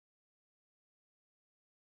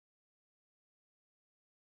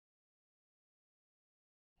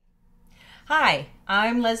Hi,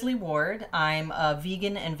 I'm Leslie Ward. I'm a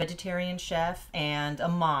vegan and vegetarian chef and a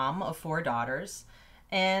mom of 4 daughters.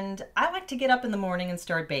 And I like to get up in the morning and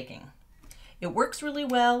start baking. It works really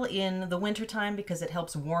well in the wintertime because it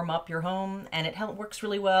helps warm up your home, and it works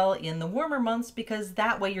really well in the warmer months because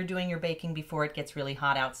that way you're doing your baking before it gets really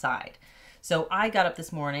hot outside. So I got up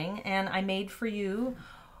this morning and I made for you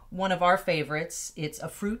one of our favorites. It's a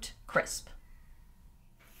fruit crisp.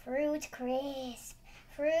 Fruit crisp,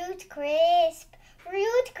 fruit crisp,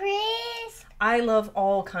 fruit crisp. I love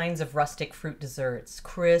all kinds of rustic fruit desserts,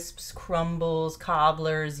 crisps, crumbles,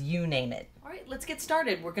 cobblers, you name it. All right, let's get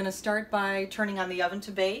started. We're gonna start by turning on the oven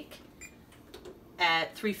to bake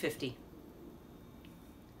at 350.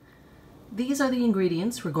 These are the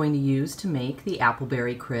ingredients we're going to use to make the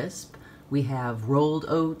appleberry crisp. We have rolled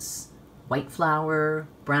oats, white flour,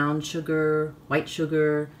 brown sugar, white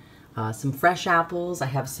sugar, some fresh apples. I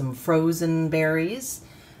have some frozen berries,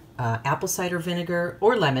 apple cider vinegar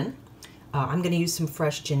or lemon. I'm going to use some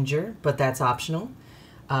fresh ginger, but that's optional.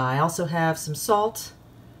 I also have some salt,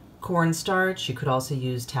 cornstarch. You could also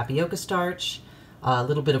use tapioca starch, a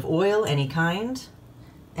little bit of oil, any kind,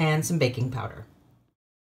 and some baking powder.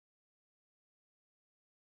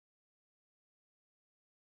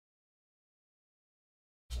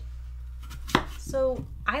 So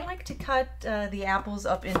I like to cut the apples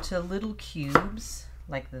up into little cubes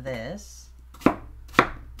like this.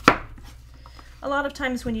 A lot of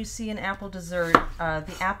times when you see an apple dessert,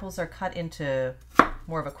 the apples are cut into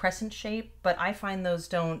more of a crescent shape, but I find those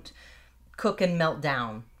don't cook and melt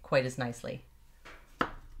down quite as nicely.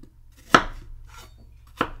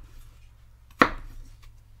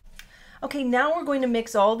 Okay, now we're going to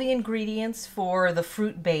mix all the ingredients for the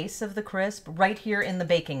fruit base of the crisp right here in the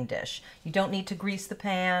baking dish. You don't need to grease the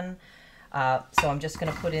pan. So I'm just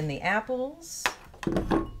going to put in the apples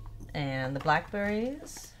and the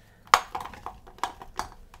blackberries.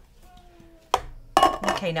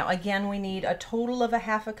 Okay, now again we need a total of a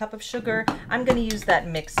half a cup of sugar. I'm going to use that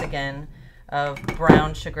mix again of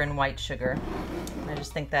brown sugar and white sugar. I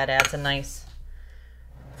just think that adds a nice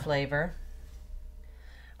flavor.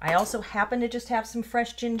 I also happen to just have some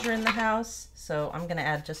fresh ginger in the house, so I'm going to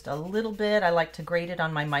add just a little bit. I like to grate it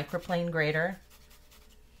on my microplane grater.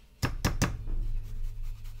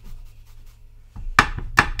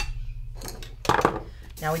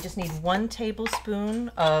 Now we just need 1 tablespoon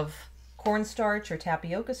of cornstarch or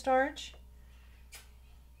tapioca starch.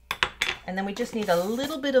 And then we just need a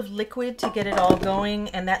little bit of liquid to get it all going,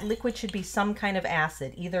 and that liquid should be some kind of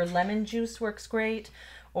acid. Either lemon juice works great,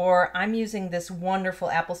 or I'm using this wonderful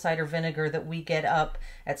apple cider vinegar that we get up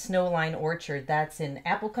at Snowline Orchard. That's in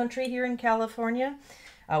apple country here in California.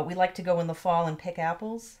 We like to go in the fall and pick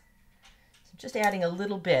apples. So just adding a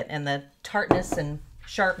little bit, and the tartness and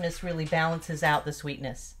sharpness really balances out the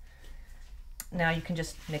sweetness. Now you can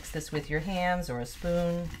just mix this with your hands or a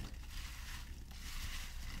spoon.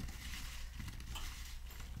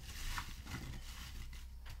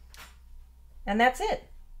 And that's it.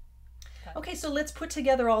 Okay, so let's put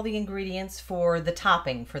together all the ingredients for the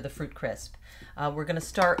topping for the fruit crisp. We're going to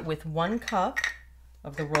start with 1 cup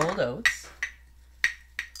of the rolled oats.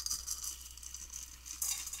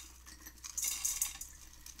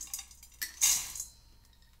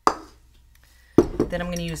 Then I'm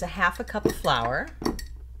going to use a half a cup of flour.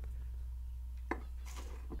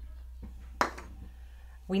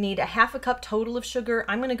 We need a half a cup total of sugar.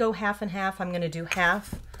 I'm going to go half and half. I'm going to do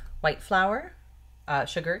half white flour,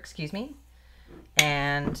 sugar, excuse me,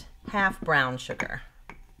 and half brown sugar.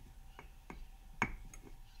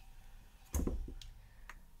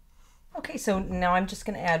 Okay, so now I'm just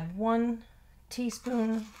going to add 1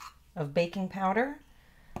 teaspoon of baking powder,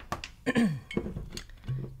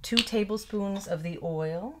 2 tablespoons of the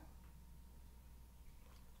oil,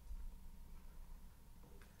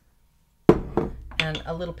 and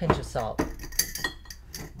a little pinch of salt.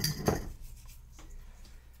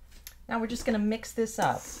 Now we're just going to mix this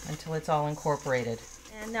up until it's all incorporated.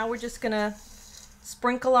 And now we're just going to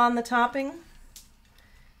sprinkle on the topping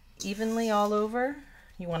evenly all over.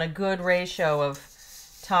 You want a good ratio of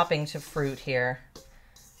topping to fruit here.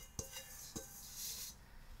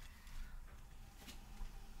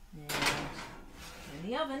 And in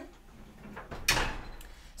the oven.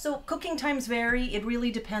 So cooking times vary. It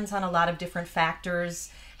really depends on a lot of different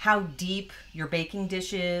factors. How deep your baking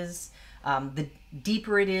dish is, The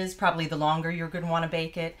deeper it is, probably the longer you're going to want to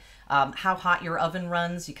bake it. How hot your oven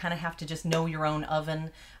runs, you kind of have to just know your own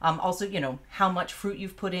oven. Also, you know, how much fruit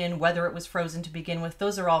you've put in, whether it was frozen to begin with.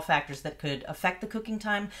 Those are all factors that could affect the cooking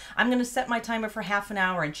time. I'm going to set my timer for half an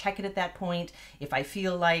hour and check it at that point. If I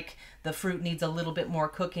feel like the fruit needs a little bit more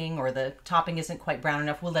cooking or the topping isn't quite brown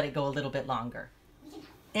enough, we'll let it go a little bit longer.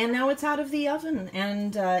 And now it's out of the oven,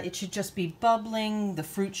 and it should just be bubbling, the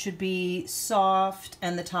fruit should be soft,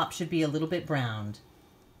 and the top should be a little bit browned.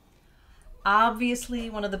 Obviously,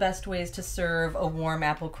 one of the best ways to serve a warm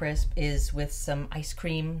apple crisp is with some ice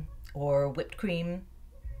cream or whipped cream.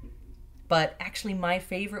 But actually, my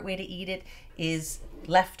favorite way to eat it is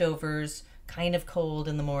leftovers, kind of cold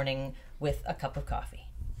in the morning with a cup of coffee.